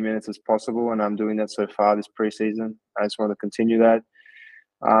as many minutes as possible, and I'm doing that so far this preseason. I just want to continue that.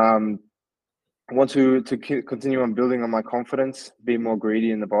 I want to continue on building on my confidence, be more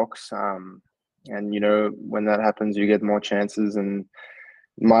greedy in the box. And, when that happens, you get more chances. And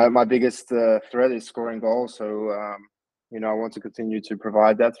my biggest threat is scoring goals. So, I want to continue to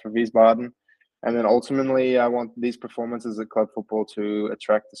provide that for Wiesbaden. And then ultimately, I want these performances at club football to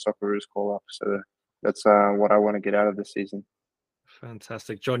attract the Socceroos call-up. So that's what I want to get out of this season.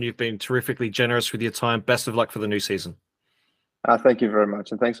 Fantastic. John, you've been terrifically generous with your time. Best of luck for the new season. Thank you very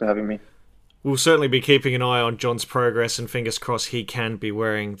much. And thanks for having me. We'll certainly be keeping an eye on John's progress, and fingers crossed he can be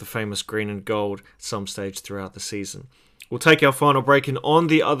wearing the famous green and gold at some stage throughout the season. We'll take our final break, and on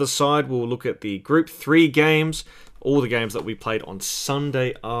the other side, we'll look at the Group 3 games, all the games that we played on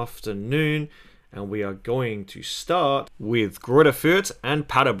Sunday afternoon, and we are going to start with Greuther Fürth and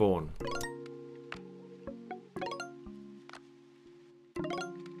Paderborn.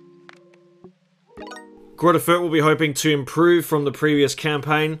 Greuther Fürth will be hoping to improve from the previous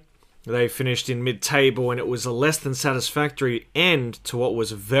campaign. They finished in mid-table, and it was a less than satisfactory end to what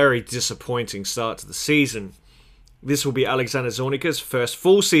was a very disappointing start to the season. This will be Alexander Zorniger's first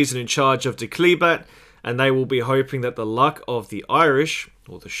full season in charge of De Kleeblatt, and they will be hoping that the luck of the Irish,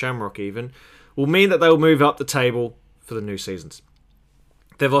 or the Shamrock even, will mean that they will move up the table for the new seasons.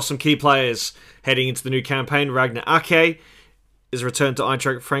 They've lost some key players heading into the new campaign. Ragnar Ake is returned to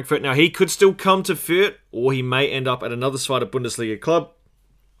Eintracht Frankfurt. Now, he could still come to Fürth, or he may end up at another Zweite Bundesliga club.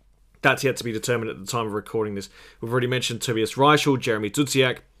 That's yet to be determined at the time of recording this. We've already mentioned Tobias Reichel, Jeremy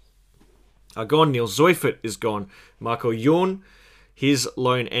Dudziak are gone. Niels Zeufert is gone. Marco Jorn, his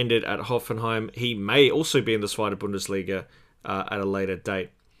loan ended at Hoffenheim. He may also be in the Zweite Bundesliga at a later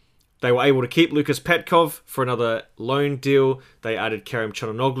date. They were able to keep Lukas Petkov for another loan deal. They added Kerem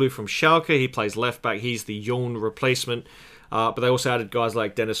Çalhanoğlu from Schalke. He plays left back. He's the Jorn replacement. But they also added guys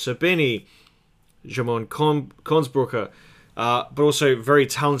like Dennis Serbini, Jamon Konsbrucker, but also very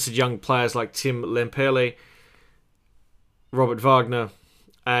talented young players like Tim Lempele, Robert Wagner,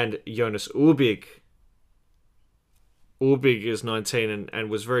 and Jonas Urbig. Urbig is 19 and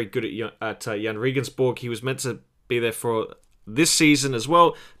was very good at Jan Regensburg. He was meant to be there for this season as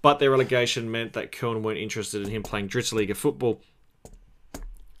well, but their relegation meant that Köln weren't interested in him playing Drittliga football.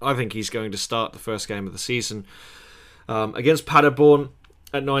 I think he's going to start the first game of the season against Paderborn.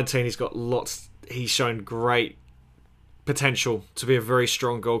 At 19, he's shown great potential to be a very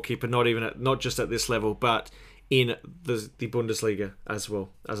strong goalkeeper, not just at this level, but in the Bundesliga as well,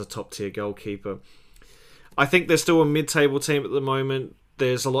 as a top-tier goalkeeper. I think they're still a mid-table team at the moment.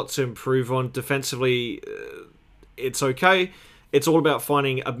 There's a lot to improve on. Defensively, it's okay. It's all about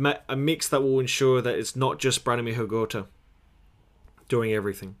finding a mix that will ensure that it's not just Branimir Hrgota doing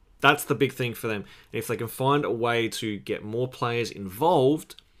everything. That's the big thing for them. And if they can find a way to get more players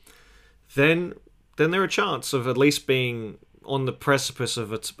involved, then they're a chance of at least being on the precipice of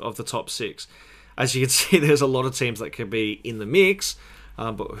the top 6. As you can see, there's a lot of teams that could be in the mix,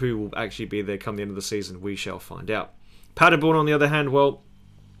 but who will actually be there come the end of the season, we shall find out. Paderborn, on the other hand, well,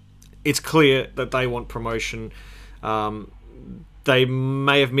 it's clear that they want promotion. They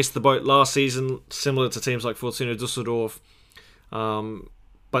may have missed the boat last season, similar to teams like Fortuna Düsseldorf,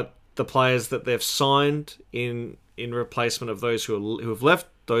 but the players that they've signed in replacement of those who have left,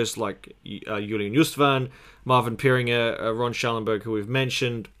 those like Julian Justvan, Marvin Pieringer, Ron Schallenberg, who we've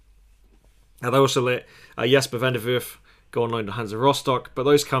mentioned. They also let Jasper van der Werf go on loan to Hansa Rostock, but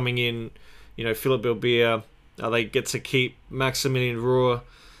those coming in, Philip Bilbia, they get to keep Maximilian Rohr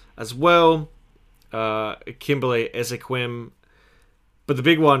as well, Kimberley Ezekwem, but the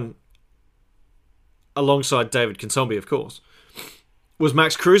big one, alongside David Kinsombi, of course, was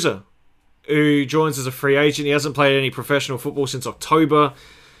Max Kruse, who joins as a free agent. He hasn't played any professional football since October.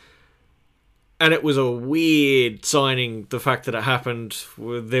 And it was a weird signing, the fact that it happened.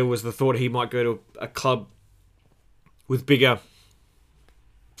 There was the thought he might go to a club with bigger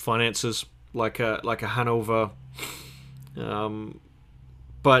finances, like a Hanover.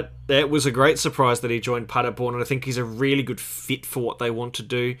 But it was a great surprise that he joined Paderborn, and I think he's a really good fit for what they want to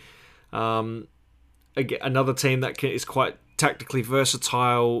do. Another team that is quite tactically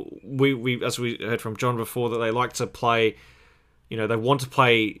versatile. We as we heard from John before, that they like to play, they want to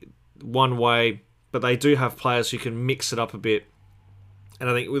play one way, but they do have players who can mix it up a bit. And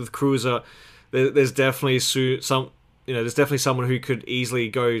I think with Kruse, there's definitely someone who could easily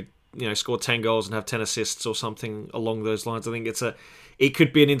go, score 10 goals and have 10 assists or something along those lines. I think it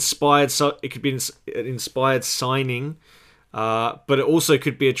could be an inspired signing, but it also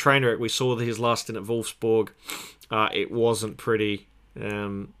could be a train wreck. We saw his last stint at Wolfsburg. It wasn't pretty,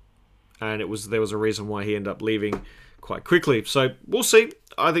 and there was a reason why he ended up leaving quite quickly. So we'll see.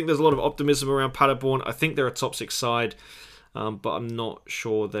 I think there's a lot of optimism around Paderborn. I think they're a top 6 side, but I'm not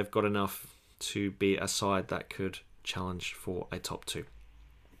sure they've got enough to be a side that could challenge for a top 2.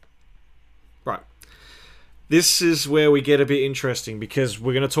 Right. This is where we get a bit interesting, because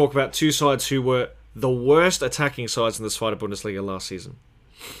we're going to talk about two sides who were the worst attacking sides in the Zweite Bundesliga last season.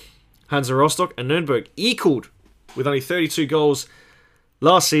 Hansa Rostock and Nürnberg equaled with only 32 goals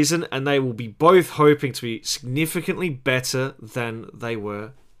last season, and they will be both hoping to be significantly better than they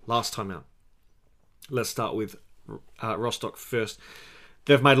were last time out. Let's start with Rostock first.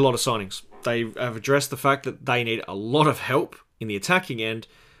 They've made a lot of signings. They have addressed the fact that they need a lot of help in the attacking end,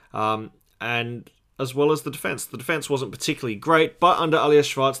 and as well as the defence. The defence wasn't particularly great, but under Alias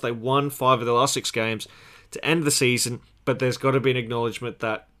Schwarz, they won 5 of their last 6 games to end the season, but there's got to be an acknowledgement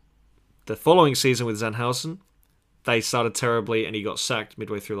that the following season with Sandhausen, they started terribly and he got sacked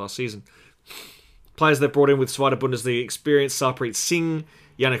midway through last season. Players they brought in with Zweite Bundesliga experience: Sarpreet Singh,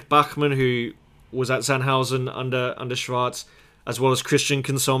 Yannick Bachmann, who was at Sandhausen under Schwarz, as well as Christian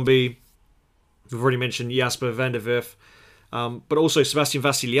Kinsombi. We've already mentioned Jasper van der Werf, but also Sebastian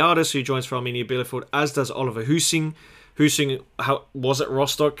Vassiliadis, who joins for Arminia Bielefeld, as does Oliver Husing. Husing was at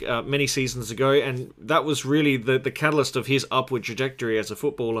Rostock many seasons ago, and that was really the catalyst of his upward trajectory as a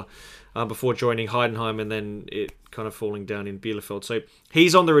footballer before joining Heidenheim and then it kind of falling down in Bielefeld. So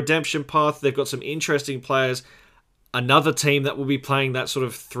he's on the redemption path. They've got some interesting players. Another team that will be playing that sort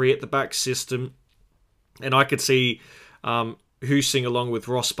of 3 at the back system. And I could see Husing along with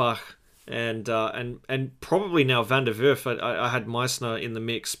Rosbach and probably now Van der Werf. I had Meissner in the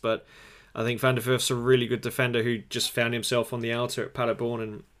mix, but I think Van der Werf's a really good defender who just found himself on the outer at Paderborn,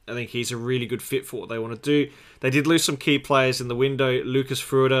 and I think he's a really good fit for what they want to do. They did lose some key players in the window, Lucas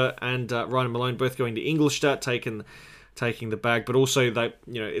Freuder and Ryan Malone, both going to Ingolstadt, taking the bag, but also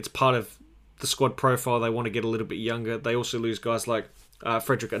it's part of the squad profile. They want to get a little bit younger. They also lose guys like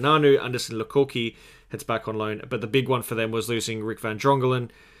Frederick Ananu, Anderson Lukoki heads back on loan, but the big one for them was losing Rick van Drongelen,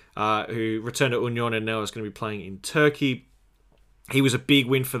 who returned to Union and now is going to be playing in Turkey. He was a big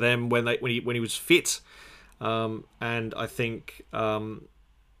win for them when he was fit, and I think I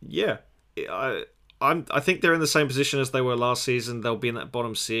think they're in the same position as they were last season. They'll be in that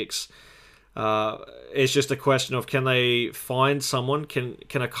bottom six. It's just a question of, can they find someone? Can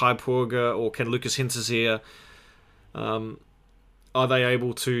a Kai Purga or can Lucas Hinterseer, are they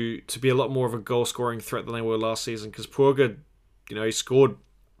able to be a lot more of a goal-scoring threat than they were last season? Because Purga, he scored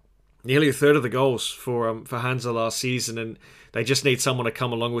nearly a third of the goals for Hansa last season, and they just need someone to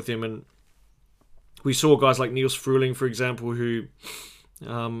come along with him. And we saw guys like Niels Fruling, for example, who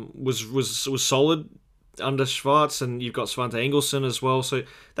was solid under Schwarz, and you've got Svante Engelsson as well. So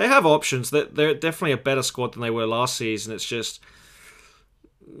they have options. They're definitely a better squad than they were last season. It's just,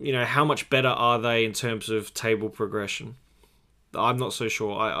 how much better are they in terms of table progression? I'm not so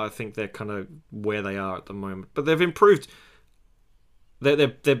sure. I think they're kind of where they are at the moment, but they've improved.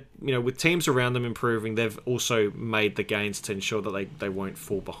 They're with teams around them improving, they've also made the gains to ensure that they won't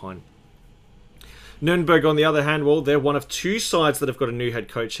fall behind. Nuremberg, on the other hand, well, they're one of two sides that have got a new head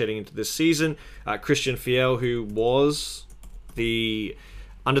coach heading into this season. Christian Fiel, who was the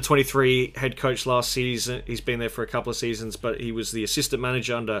under-23 head coach last season. He's been there for a couple of seasons, but he was the assistant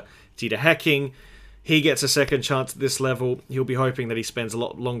manager under Dieter Hecking. He gets a second chance at this level. He'll be hoping that he spends a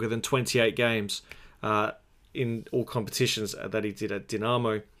lot longer than 28 games in all competitions that he did at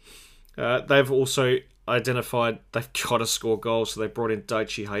Dinamo. They've also identified they've got to score goals, so they brought in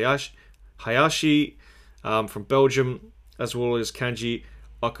Daichi Hayashi from Belgium, as well as Kanji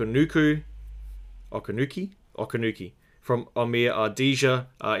Okunuki from Omir Ardija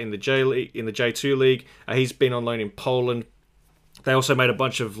in the J2 league. He's been on loan in Poland. They also made a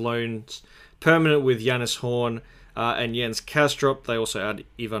bunch of loans permanent with Jannis Horn and Jens Kastrup. They also had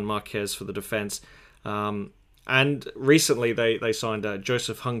Ivan Marquez for the defence. And recently they signed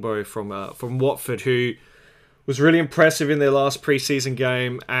Joseph Hungbo from Watford, who was really impressive in their last pre-season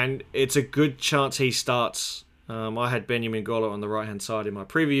game, and it's a good chance he starts. I had Benjamin Golo on the right-hand side in my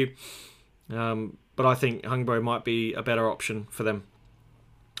preview, but I think Hungbo might be a better option for them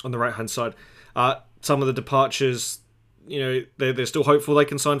on the right-hand side. Some of the departures, they're still hopeful they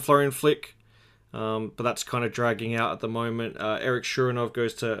can sign Florian Flick, but that's kind of dragging out at the moment. Eric Shuranov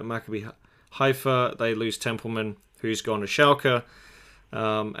goes to Maccabi Haifa. They lose Tempelman, who's gone to Schalke.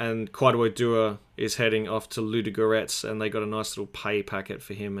 And Kwadwo Dua is heading off to Ludogorets, and they got a nice little pay packet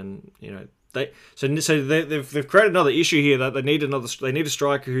for him. And they've created another issue here that they need a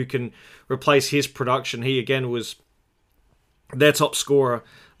striker who can replace his production. He again was their top scorer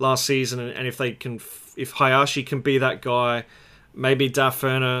last season, and if Hayashi can be that guy, maybe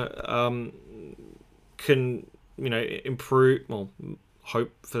Dafurner can improve. Well,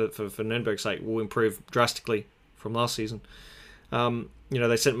 hope for Nuremberg's sake will improve drastically from last season.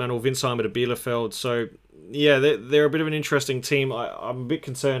 They sent Manuel Winsheimer to Bielefeld, so yeah, they're a bit of an interesting team. I'm a bit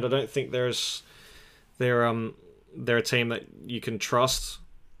concerned. I don't think they're a team that you can trust.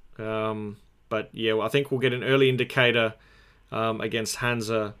 But yeah, I think we'll get an early indicator against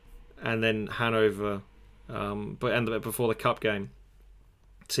Hansa and then Hanover, but before the cup game,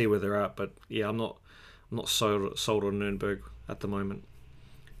 see where they're at. But yeah, I'm not sold on Nuremberg at the moment.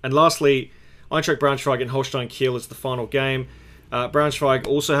 And lastly, Eintracht Braunschweig and Holstein Kiel is the final game. Braunschweig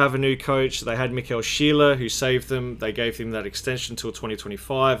also have a new coach. They had Michael Schieler, who saved them. They gave him that extension until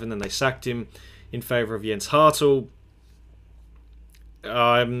 2025, and then they sacked him in favour of Jens Hartl.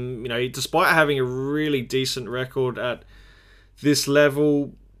 Despite having a really decent record at this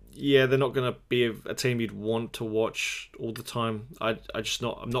level, yeah, they're not going to be a team you'd want to watch all the time. I'm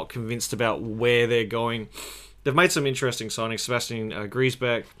not convinced about where they're going. They've made some interesting signings. Sebastian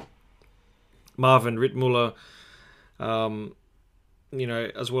Griesbeck, Marvin Rittmuller,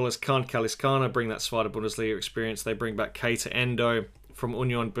 as well as Kant Kaliskana bring that Zweite Bundesliga experience. They bring back Keita Endo from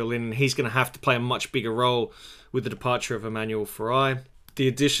Union Berlin. He's going to have to play a much bigger role with the departure of Emmanuel Farai. The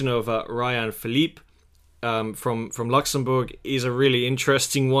addition of Ryan Philippe from Luxembourg is a really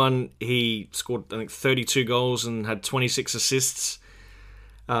interesting one. He scored, I think, 32 goals and had 26 assists.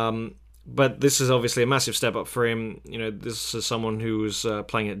 But this is obviously a massive step up for him. This is someone who was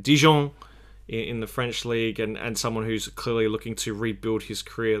playing at Dijon in the French league, and someone who's clearly looking to rebuild his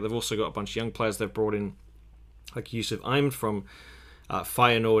career. They've also got a bunch of young players they've brought in, like Yusuf Ayman from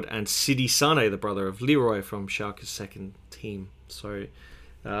Feyenoord, and Sidi Sane, the brother of Leroy from Schalke's second team. So,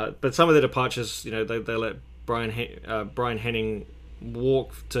 but some of the departures, they let Brian Henning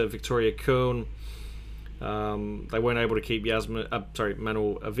walk to Victoria Köln. They weren't able to keep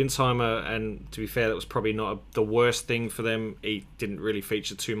Manuel Winsheimer, and to be fair, that was probably not the worst thing for them. He didn't really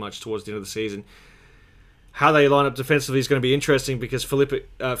feature too much towards the end of the season. How they line up defensively is going to be interesting, because Filip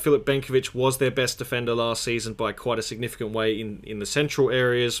Benkovic was their best defender last season by quite a significant way in the central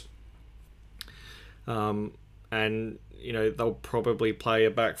areas. And they'll probably play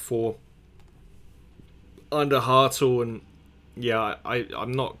a back four under Hartl, and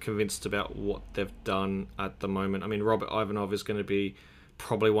I'm not convinced about what they've done at the moment. I mean, Robert Ivanov is going to be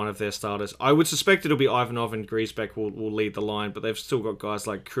probably one of their starters. I would suspect it'll be Ivanov, and Griesbeck will lead the line, but they've still got guys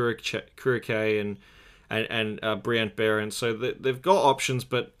like Kurike and Briant Behrens, so they've got options,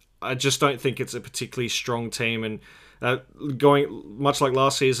 but I just don't think it's a particularly strong team. And going much like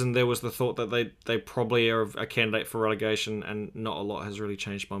last season, there was the thought that they probably are a candidate for relegation, and not a lot has really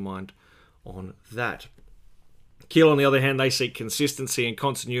changed my mind on that. Kiel, on the other hand, they seek consistency and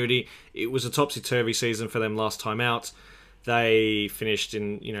continuity. It was a topsy-turvy season for them last time out. They finished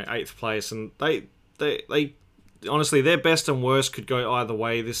in 8th place, and they honestly, their best and worst could go either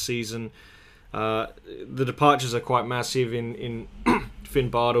way this season. The departures are quite massive in Finn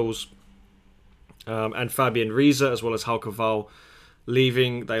Bartels and Fabian Riese, as well as Hauke Wahl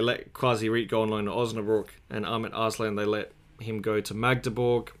leaving. They let Quasi Riet go on loan to Osnabrück, and Ahmet Arslan, they let him go to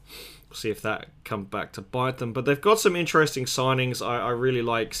Magdeburg. We'll see if that comes back to bite them. But they've got some interesting signings. I really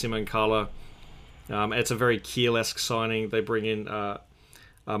like Simon Kalla. It's a very Kiel-esque signing. They bring in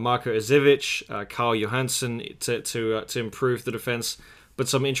Marko Izevic, Karl Johansson to improve the defence. But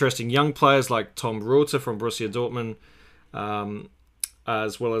some interesting young players like Tom Reuter from Borussia Dortmund,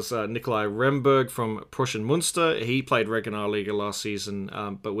 as well as Nikolai Remberg from Prussian Munster. He played Regionalliga last season,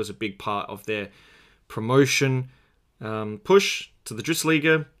 but was a big part of their promotion push to the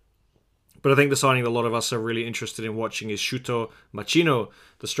Drittliga. But I think the signing a lot of us are really interested in watching is Shuto Machino,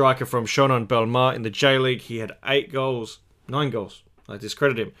 the striker from Shonan Belmar in the J-League. He had 9 goals. I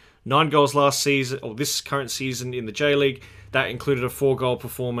discredit him. 9 goals last season, or this current season in the J-League. That included a 4-goal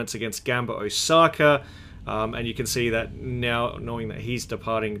performance against Gamba Osaka. And you can see that now, knowing that he's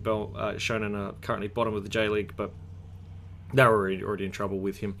departing. Shonan are currently bottom of the J-League, but they're already in trouble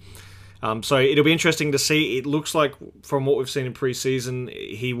with him. So it'll be interesting to see. It looks like, from what we've seen in pre-season,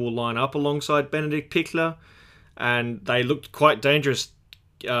 he will line up alongside Benedikt Pichler, and they looked quite dangerous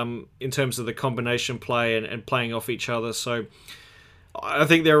in terms of the combination play and playing off each other. So I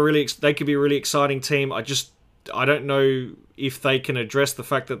think they could be a really exciting team. I don't know if they can address the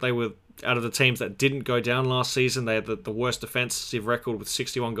fact that they were out of the teams that didn't go down last season. They had the worst defensive record with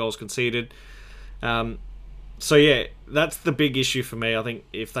 61 goals conceded. So yeah, that's the big issue for me. I think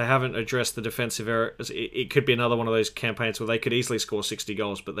if they haven't addressed the defensive errors, it could be another one of those campaigns where they could easily score 60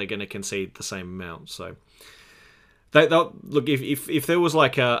 goals, but they're going to concede the same amount. So look, if there was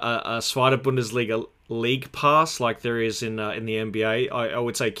like a Zweite Bundesliga league pass like there is in the NBA, I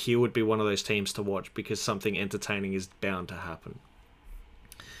would say Kiel would be one of those teams to watch, because something entertaining is bound to happen.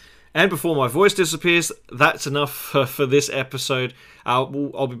 And before my voice disappears, that's enough for this episode.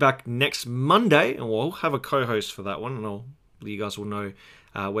 I'll be back next Monday, and we'll have a co-host for that one, and you guys will know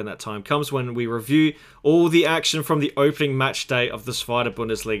when that time comes, when we review all the action from the opening match day of the Zweite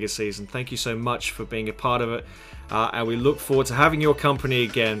Bundesliga season. Thank you so much for being a part of it, and we look forward to having your company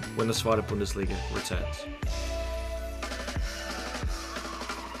again when the Zweite Bundesliga returns.